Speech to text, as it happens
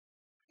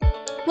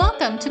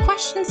Welcome to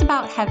Questions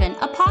About Heaven,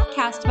 a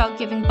podcast about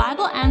giving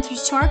Bible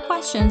answers to our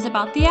questions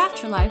about the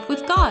afterlife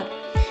with God.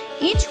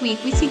 Each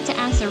week, we seek to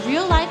answer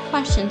real-life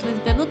questions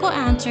with biblical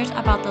answers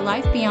about the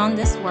life beyond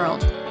this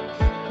world.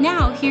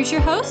 Now, here's your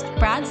host,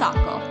 Brad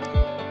Zockel.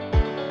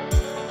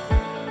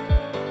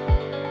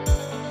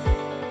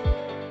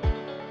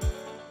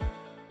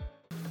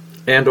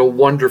 And a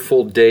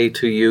wonderful day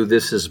to you.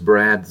 This is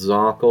Brad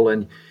Zockel,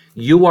 and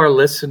you are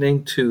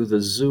listening to the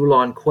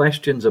Zulon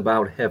Questions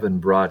About Heaven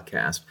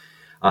broadcast.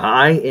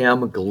 I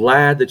am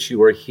glad that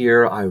you are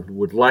here. I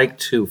would like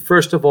to,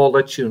 first of all,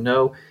 let you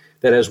know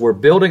that as we're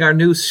building our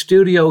new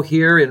studio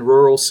here in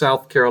rural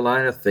South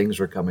Carolina, things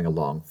are coming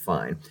along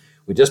fine.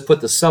 We just put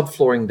the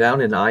subflooring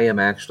down, and I am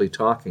actually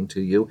talking to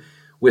you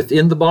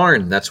within the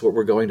barn. That's what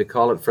we're going to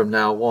call it from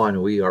now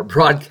on. We are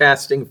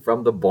broadcasting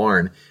from the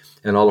barn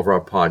and all of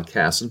our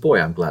podcasts. And boy,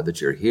 I'm glad that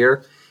you're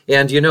here.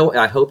 And you know,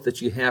 I hope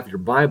that you have your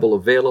Bible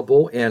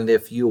available. And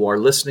if you are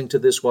listening to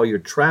this while you're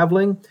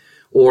traveling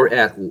or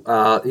at,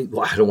 I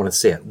don't want to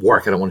say at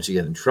work, I don't want you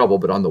to get in trouble,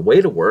 but on the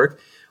way to work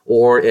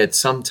or at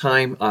some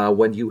time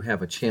when you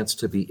have a chance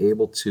to be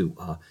able to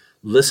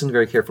listen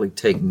very carefully,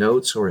 take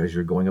notes, or as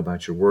you're going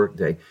about your work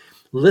day,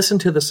 listen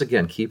to this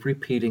again. Keep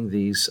repeating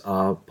these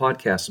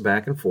podcasts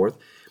back and forth.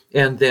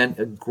 And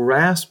then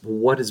grasp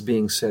what is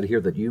being said here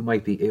that you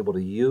might be able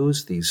to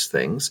use these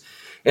things.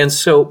 And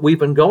so we've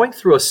been going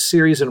through a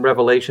series in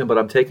Revelation, but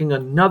I'm taking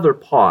another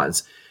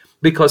pause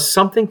because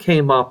something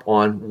came up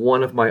on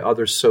one of my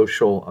other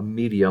social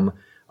medium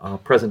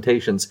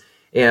presentations,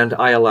 and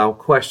I allow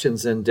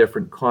questions and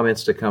different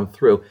comments to come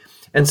through.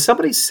 And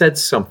somebody said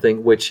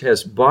something which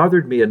has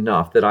bothered me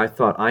enough that I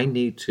thought I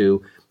need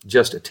to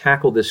just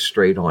tackle this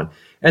straight on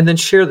and then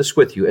share this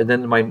with you. And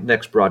then in my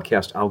next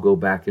broadcast, I'll go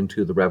back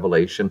into the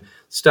Revelation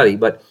study.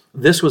 But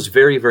this was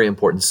very, very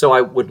important. So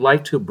I would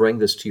like to bring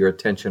this to your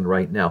attention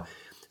right now.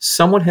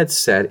 Someone had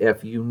said,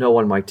 if you know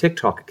on my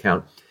TikTok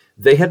account,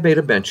 they had made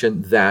a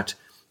mention that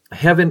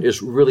heaven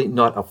is really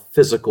not a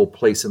physical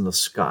place in the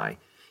sky.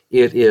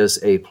 It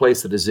is a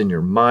place that is in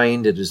your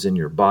mind. It is in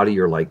your body.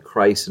 You're like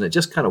Christ. And it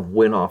just kind of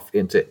went off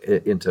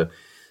into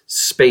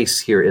space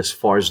here as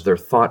far as their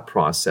thought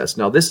process.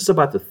 Now, this is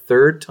about the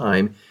third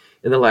time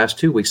in the last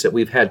 2 weeks that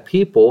we've had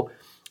people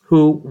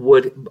who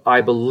would,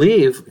 I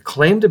believe,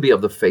 claim to be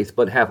of the faith,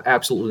 but have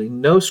absolutely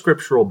no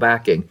scriptural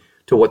backing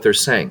to what they're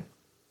saying.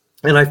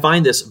 And I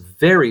find this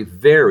very,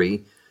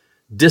 very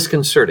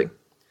disconcerting.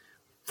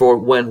 For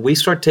when we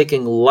start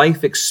taking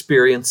life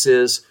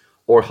experiences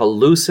or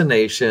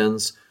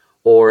hallucinations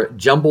or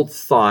jumbled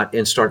thought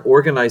and start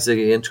organizing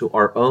it into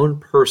our own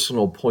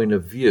personal point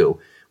of view,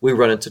 we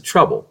run into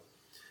trouble.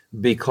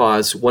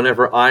 Because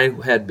whenever I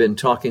had been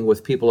talking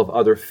with people of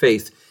other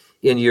faith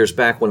in years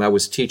back when I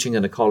was teaching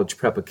in a college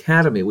prep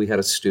academy, we had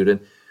a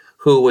student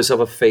who was of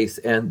a faith,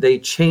 and they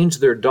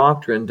changed their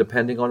doctrine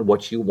depending on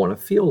what you want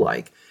to feel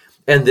like.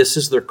 And this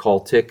is their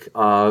cultic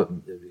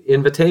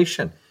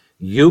invitation.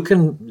 You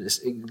can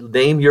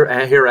name your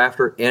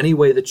hereafter any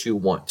way that you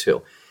want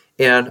to.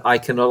 And I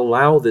cannot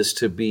allow this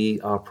to be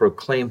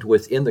proclaimed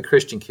within the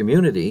Christian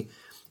community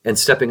and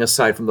stepping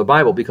aside from the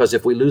Bible, because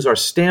if we lose our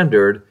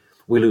standard,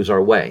 we lose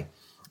our way.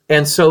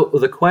 And so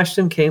the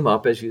question came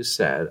up, as you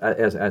said,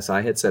 as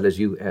I had said, as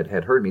you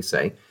had heard me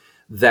say,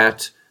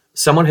 that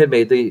someone had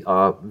made the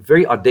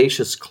very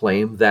audacious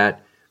claim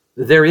that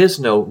there is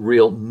no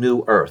real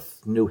new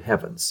earth, new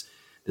heavens.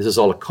 This is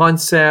all a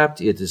concept.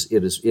 It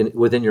is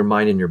within your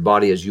mind and your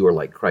body as you are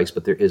like Christ,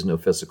 but there is no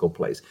physical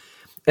place.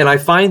 And I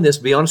find this,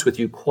 to be honest with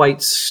you,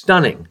 quite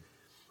stunning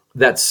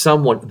that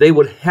they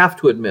would have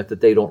to admit that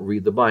they don't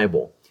read the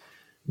Bible,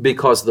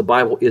 because the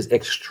Bible is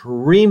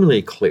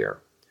extremely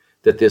clear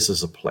that this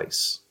is a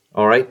place.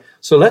 All right?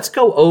 So let's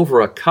go over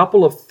a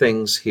couple of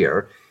things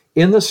here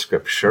in the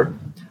scripture,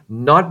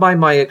 not by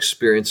my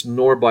experience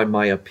nor by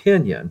my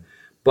opinion,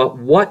 but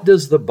what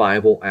does the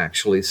Bible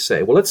actually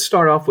say? Well, let's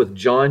start off with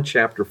John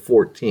chapter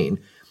 14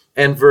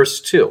 and verse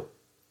 2.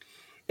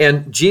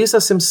 And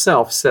Jesus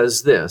himself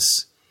says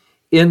this,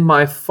 "In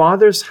my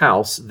Father's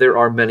house there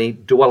are many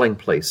dwelling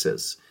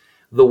places."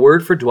 The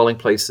word for dwelling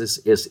places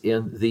is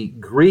in the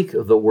Greek,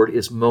 the word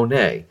is mone.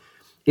 It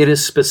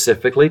is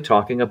specifically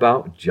talking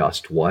about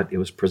just what it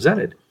was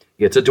presented.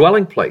 It's a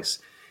dwelling place.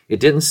 It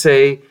didn't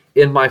say,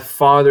 "In my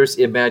Father's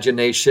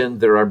imagination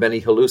there are many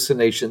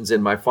hallucinations,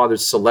 in my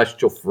Father's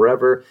celestial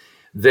forever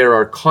there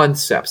are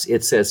concepts."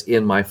 It says,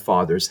 "In my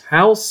Father's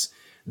house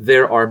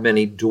there are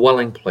many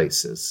dwelling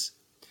places."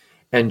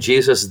 And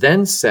Jesus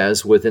then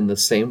says within the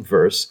same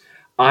verse,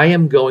 "I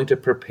am going to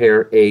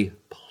prepare a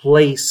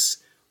place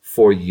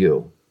for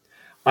you."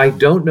 I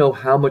don't know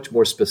how much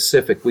more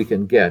specific we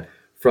can get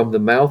from the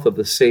mouth of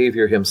the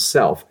Savior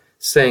himself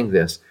saying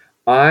this,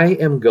 "I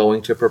am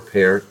going to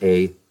prepare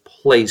a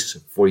place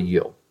for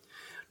you."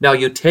 Now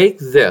you take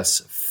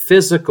this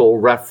physical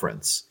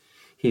reference.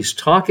 He's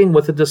talking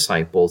with the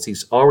disciples.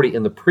 He's already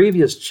in the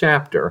previous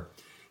chapter,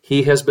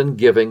 he has been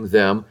giving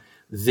them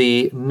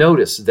the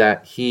notice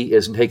that he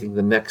is taking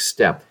the next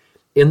step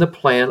in the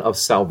plan of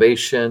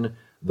salvation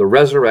the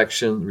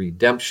resurrection,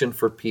 redemption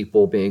for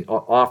people being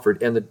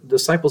offered, and the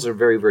disciples are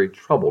very, very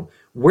troubled.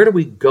 Where do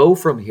we go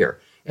from here?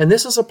 And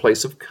this is a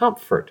place of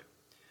comfort.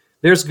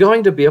 There's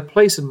going to be a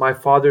place in my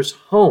Father's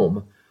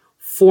home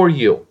for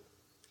you.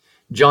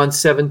 John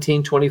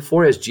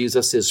 17:24, as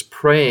Jesus is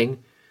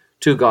praying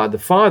to God the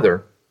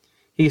Father,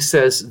 he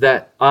says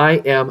that I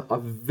am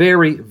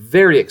very,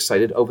 very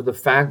excited over the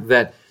fact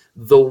that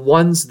the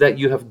ones that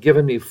you have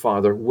given me,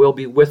 Father, will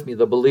be with me.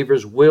 The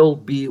believers will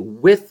be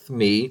with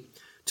me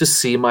to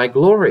see my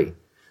glory,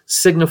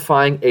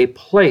 signifying a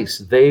place.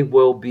 They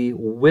will be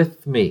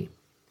with me.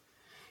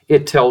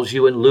 It tells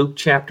you in Luke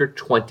chapter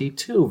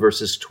 22,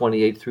 verses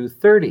 28 through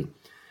 30,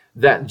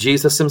 that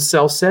Jesus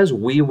himself says,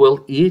 we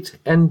will eat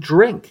and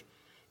drink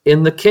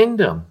in the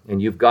kingdom.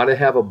 And you've got to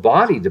have a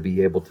body to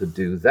be able to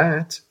do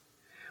that.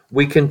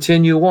 We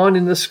continue on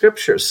in the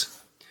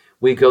scriptures.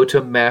 We go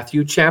to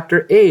Matthew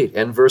chapter 8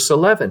 and verse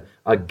 11.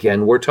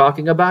 Again, we're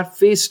talking about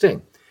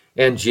feasting.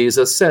 And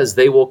Jesus says,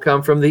 they will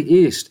come from the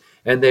east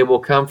and they will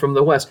come from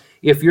the west.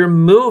 If you're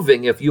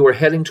moving, if you are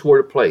heading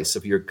toward a place,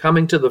 if you're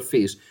coming to the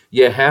feast,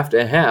 you have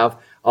to have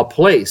a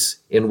place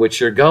in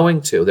which you're going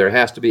to. There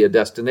has to be a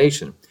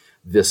destination.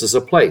 This is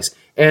a place.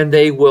 And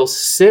they will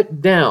sit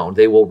down.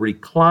 They will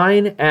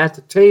recline at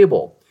the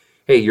table.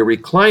 Hey, you're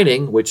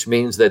reclining, which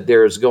means that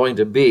there's going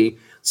to be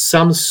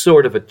some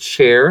sort of a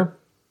chair,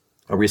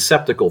 a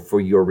receptacle for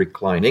your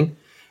reclining.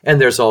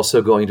 And there's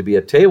also going to be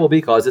a table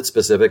because it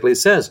specifically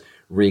says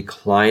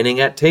reclining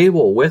at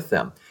table with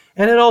them.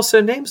 And it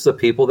also names the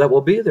people that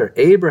will be there,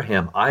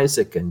 Abraham,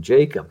 Isaac, and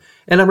Jacob.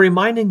 And I'm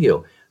reminding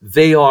you,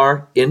 they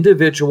are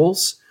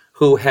individuals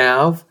who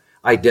have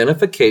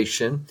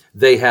identification,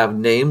 they have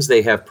names,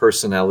 they have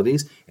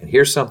personalities. And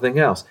here's something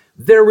else.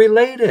 They're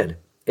related.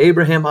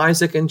 Abraham,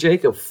 Isaac, and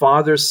Jacob,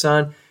 father,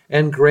 son,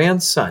 and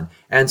grandson.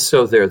 And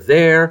so they're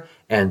there,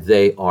 and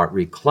they are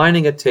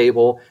reclining at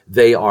table,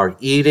 they are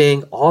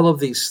eating. All of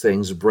these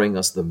things bring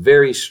us the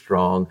very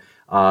strong,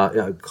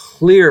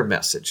 clear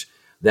message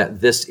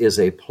that this is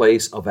a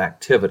place of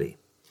activity.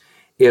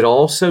 It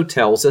also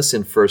tells us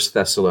in 1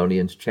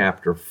 Thessalonians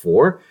chapter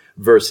 4,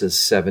 verses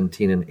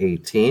 17 and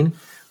 18,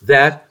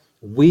 that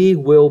we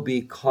will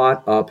be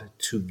caught up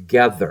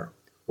together.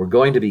 We're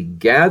going to be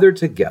gathered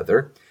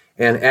together,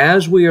 and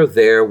as we are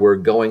there, we're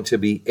going to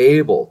be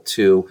able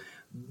to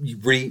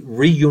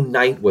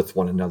reunite with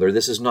one another.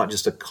 This is not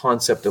just a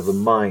concept of the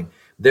mind.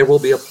 There will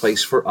be a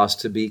place for us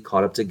to be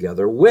caught up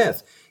together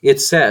with. It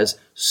says,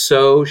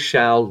 so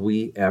shall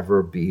we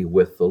ever be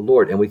with the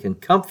Lord. And we can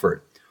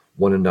comfort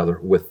one another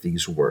with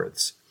these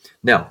words.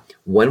 Now,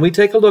 when we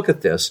take a look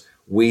at this,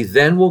 we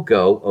then will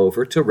go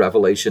over to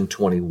Revelation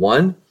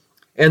 21,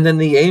 and then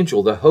the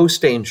angel, the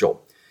host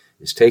angel,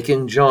 is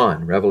taking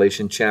John,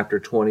 Revelation chapter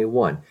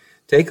 21.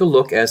 Take a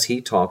look as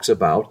he talks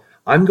about,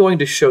 I'm going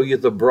to show you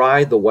the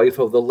bride, the wife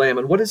of the Lamb.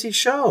 And what does he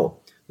show?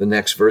 The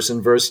next verse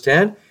in verse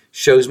 10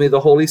 shows me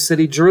the holy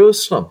city,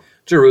 Jerusalem.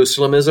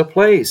 Jerusalem is a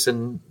place,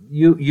 and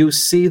you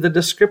see the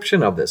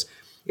description of this.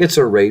 It's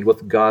arrayed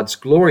with God's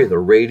glory. The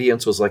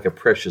radiance was like a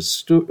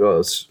precious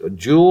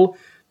jewel,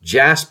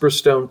 jasper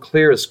stone,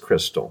 clear as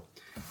crystal.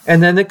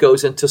 And then it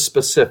goes into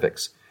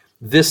specifics.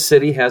 This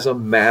city has a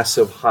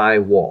massive high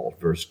wall,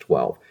 verse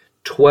 12.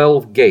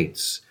 12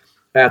 gates.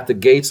 At the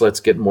gates, let's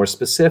get more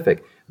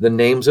specific. The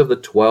names of the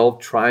 12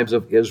 tribes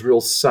of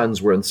Israel's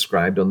sons were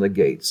inscribed on the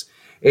gates.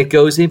 It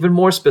goes even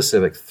more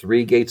specific.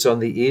 3 gates on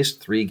the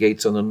east, 3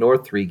 gates on the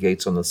north, 3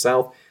 gates on the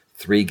south,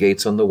 3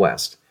 gates on the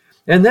west.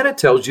 And then it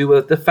tells you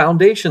that the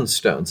foundation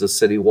stones, the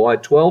city wall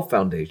had 12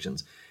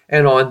 foundations.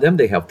 And on them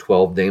they have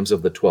 12 names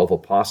of the 12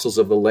 apostles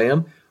of the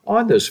Lamb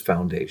on those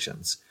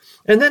foundations.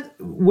 And then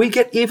we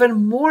get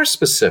even more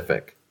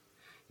specific.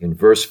 In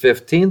verse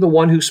 15, the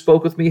one who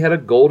spoke with me had a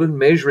golden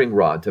measuring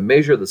rod to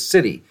measure the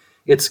city,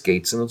 its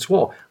gates and its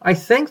wall. I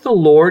think the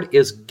Lord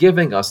is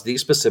giving us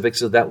these specifics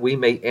so that we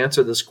may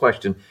answer this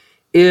question.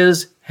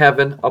 Is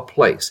heaven a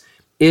place?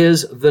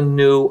 Is the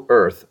new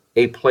earth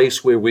a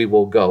place where we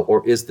will go?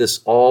 Or is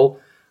this all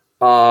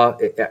a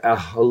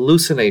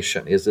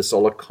hallucination? Is this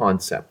all a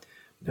concept?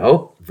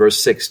 No.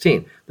 Verse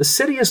 16, the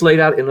city is laid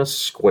out in a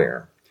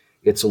square.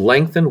 Its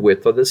length and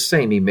width are the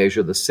same. He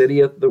measured the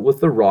city with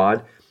the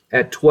rod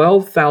at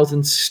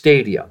 12,000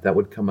 stadia. That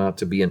would come out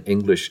to be an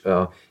English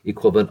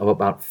equivalent of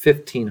about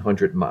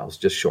 1,500 miles,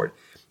 just short.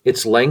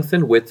 Its length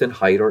and width and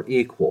height are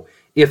equal.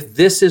 If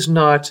this is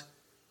not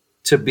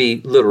to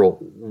be literal,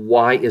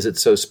 why is it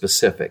so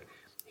specific?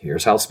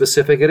 Here's how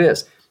specific it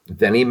is.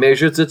 Then he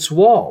measures its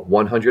wall,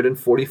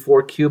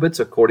 144 cubits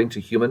according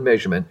to human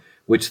measurement,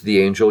 which the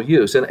angel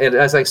used. And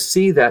as I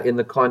see that in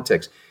the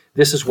context,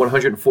 this is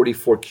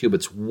 144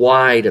 cubits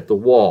wide at the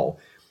wall,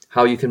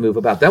 how you can move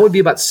about. That would be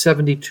about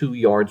 72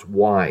 yards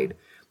wide.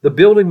 The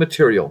building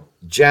material,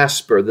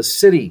 jasper. The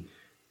city,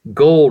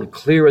 gold,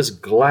 clear as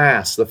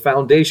glass. The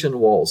foundation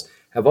walls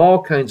have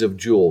all kinds of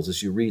jewels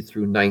as you read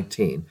through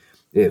 19.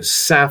 They have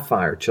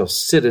sapphire,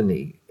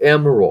 chalcedony,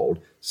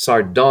 emerald,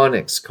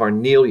 sardonyx,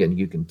 carnelian.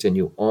 You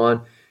continue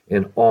on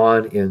and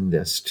on in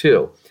this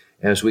too.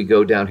 As we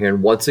go down here,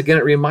 and once again,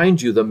 it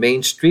reminds you the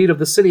main street of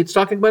the city. It's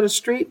talking about a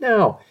street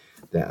now.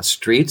 The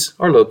streets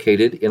are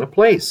located in a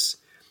place.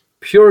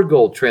 Pure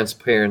gold,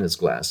 transparent as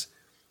glass.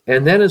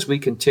 And then as we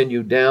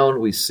continue down,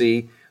 we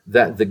see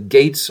that the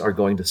gates are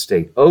going to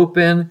stay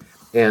open,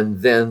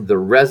 and then the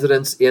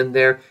residents in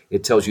there,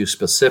 it tells you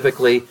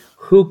specifically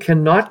who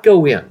cannot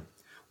go in.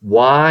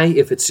 Why,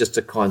 if it's just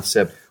a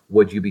concept,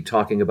 would you be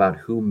talking about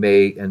who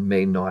may and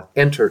may not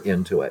enter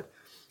into it?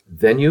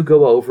 Then you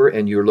go over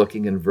and you're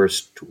looking in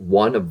verse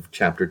 1 of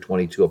chapter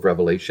 22 of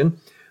Revelation.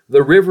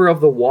 The river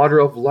of the water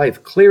of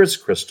life, clear as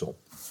crystal.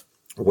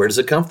 Where does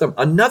it come from?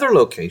 Another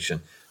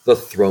location, the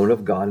throne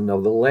of God and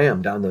of the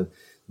Lamb, down the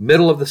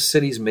middle of the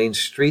city's main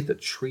street, the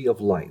tree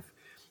of life.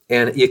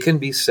 And it can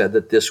be said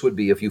that this would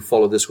be, if you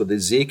follow this with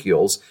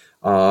Ezekiel's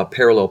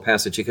parallel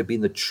passage, it could be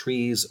in the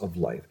trees of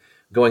life,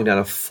 going down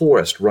a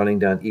forest, running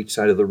down each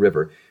side of the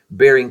river,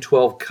 bearing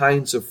 12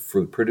 kinds of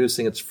fruit,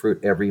 producing its fruit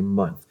every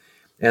month.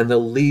 And the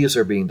leaves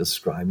are being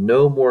described.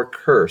 No more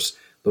curse.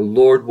 The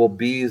Lord will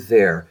be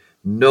there.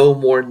 No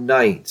more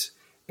night.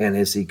 And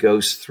as he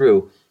goes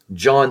through,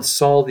 John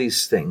saw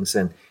these things,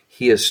 and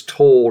he is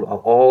told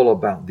all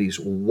about these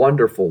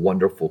wonderful,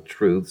 wonderful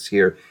truths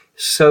here,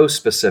 so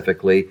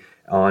specifically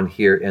on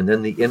here. And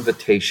then the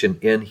invitation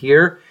in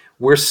here,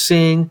 we're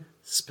seeing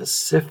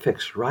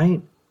specifics,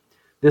 right?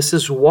 This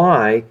is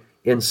why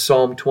in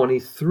Psalm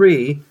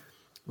 23,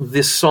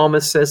 the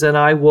psalmist says, and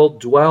I will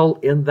dwell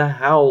in the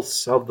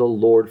house of the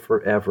Lord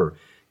forever.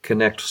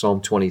 Connect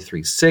Psalm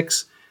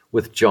 23:6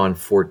 with John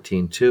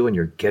 14:2, and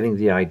you're getting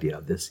the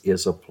idea. This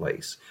is a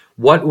place.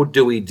 What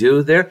do we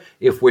do there?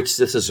 If which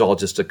this is all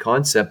just a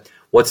concept,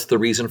 what's the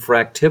reason for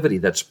activity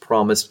that's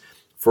promised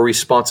for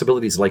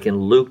responsibilities, like in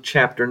Luke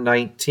chapter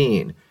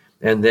 19?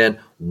 And then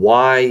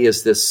why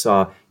is this,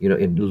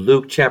 in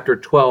Luke chapter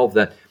 12,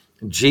 that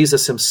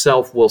Jesus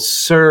himself will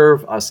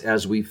serve us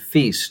as we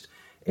feast?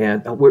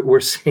 And we're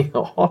seeing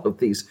all of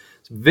these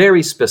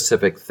very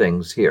specific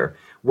things here.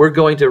 We're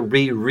going to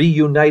be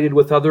reunited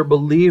with other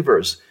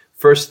believers.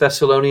 1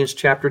 Thessalonians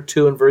chapter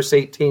 2 and verse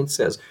 18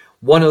 says,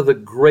 one of the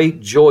great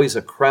joys,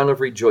 a crown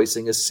of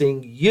rejoicing, is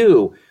seeing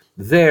you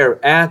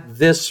there at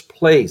this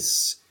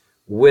place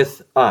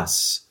with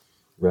us.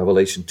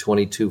 Revelation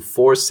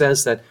 22:4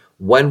 says that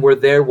when we're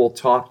there, we'll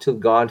talk to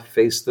God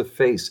face to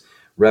face.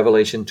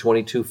 Revelation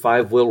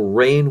 22:5 will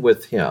reign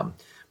with him.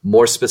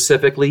 More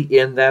specifically,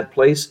 in that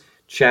place,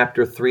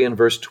 chapter 3 and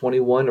verse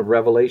 21 of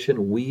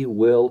Revelation, we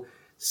will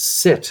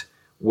sit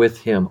with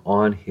him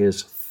on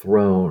his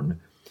throne.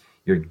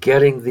 You're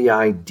getting the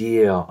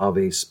idea of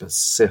a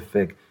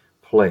specific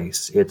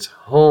place. It's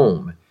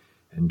home.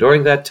 And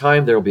during that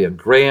time, there will be a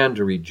grand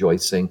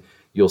rejoicing.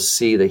 You'll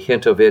see the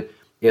hint of it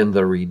in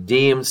the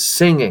redeemed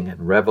singing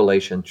in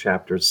Revelation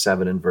chapter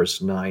 7 and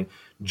verse 9.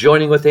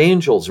 Joining with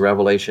angels,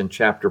 Revelation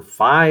chapter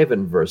 5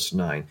 and verse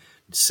 9.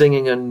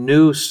 Singing a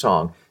new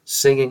song,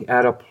 singing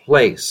at a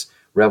place.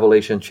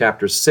 Revelation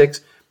chapter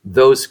 6,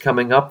 those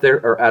coming up there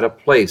are at a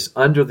place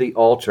under the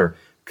altar,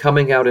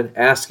 coming out and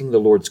asking the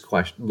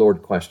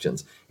Lord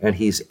questions, and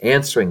he's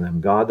answering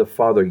them. God the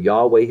Father,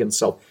 Yahweh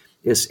himself,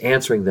 is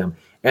answering them,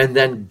 and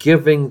then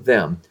giving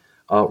them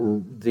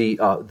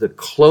the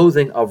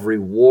clothing of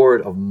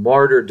reward, of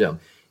martyrdom.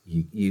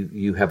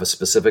 You have a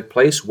specific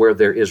place where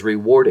there is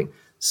rewarding.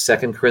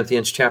 2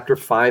 Corinthians chapter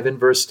 5 and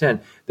verse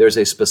 10, there's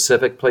a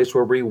specific place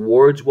where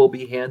rewards will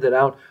be handed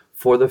out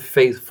for the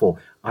faithful.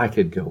 I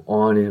could go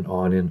on and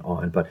on and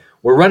on, but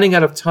we're running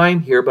out of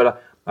time here,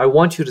 but I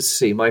want you to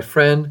see, my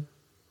friend,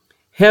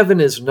 heaven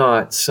is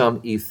not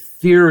some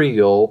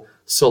ethereal,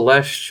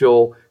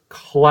 celestial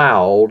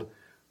cloud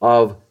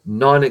of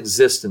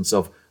non-existence,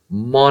 of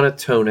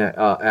monotone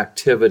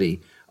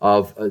activity,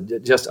 of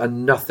just a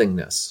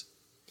nothingness.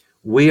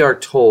 We are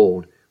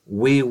told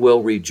we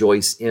will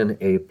rejoice in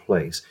a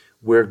place.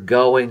 We're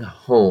going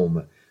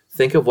home.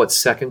 Think of what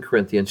 2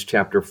 Corinthians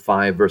chapter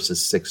 5,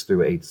 verses 6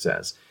 through 8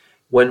 says.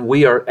 When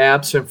we are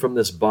absent from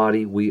this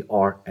body, we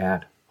are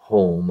at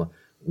home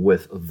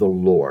with the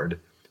Lord.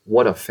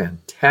 What a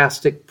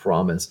fantastic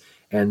promise.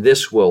 And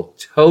this will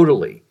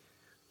totally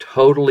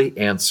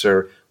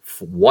answer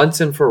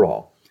once and for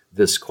all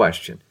this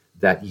question,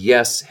 that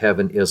yes,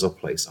 heaven is a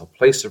place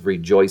of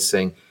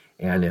rejoicing.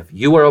 And if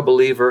you are a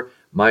believer,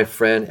 my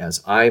friend,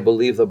 as I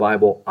believe the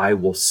Bible, I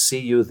will see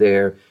you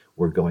there.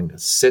 We're going to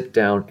sit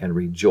down and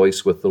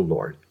rejoice with the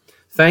Lord.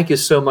 Thank you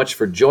so much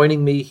for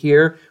joining me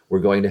here. We're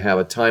going to have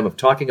a time of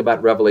talking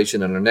about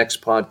Revelation in our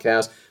next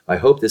podcast. I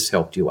hope this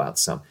helped you out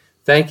some.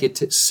 Thank you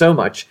so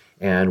much,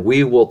 and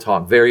we will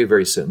talk very,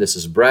 very soon. This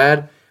is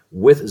Brad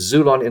with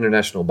Zulon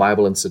International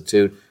Bible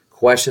Institute.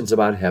 Questions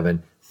about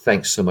heaven.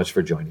 Thanks so much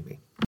for joining me.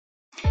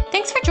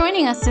 Thanks for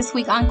joining us this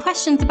week on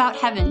Questions About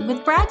Heaven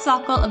with Brad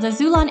Zockel of the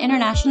Zulon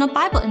International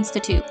Bible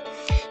Institute.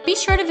 Be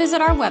sure to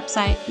visit our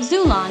website,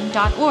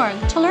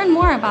 zulon.org, to learn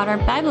more about our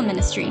Bible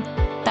ministry.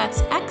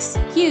 That's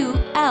XULON.org.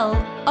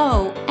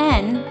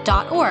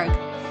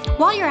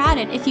 While you're at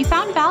it, if you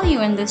found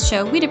value in this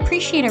show, we'd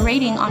appreciate a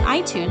rating on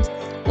iTunes.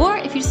 Or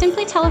if you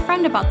simply tell a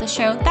friend about the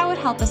show, that would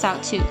help us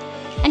out too.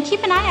 And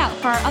keep an eye out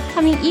for our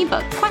upcoming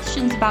ebook,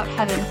 Questions About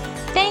Heaven.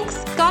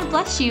 Thanks, God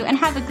bless you, and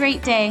have a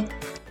great day.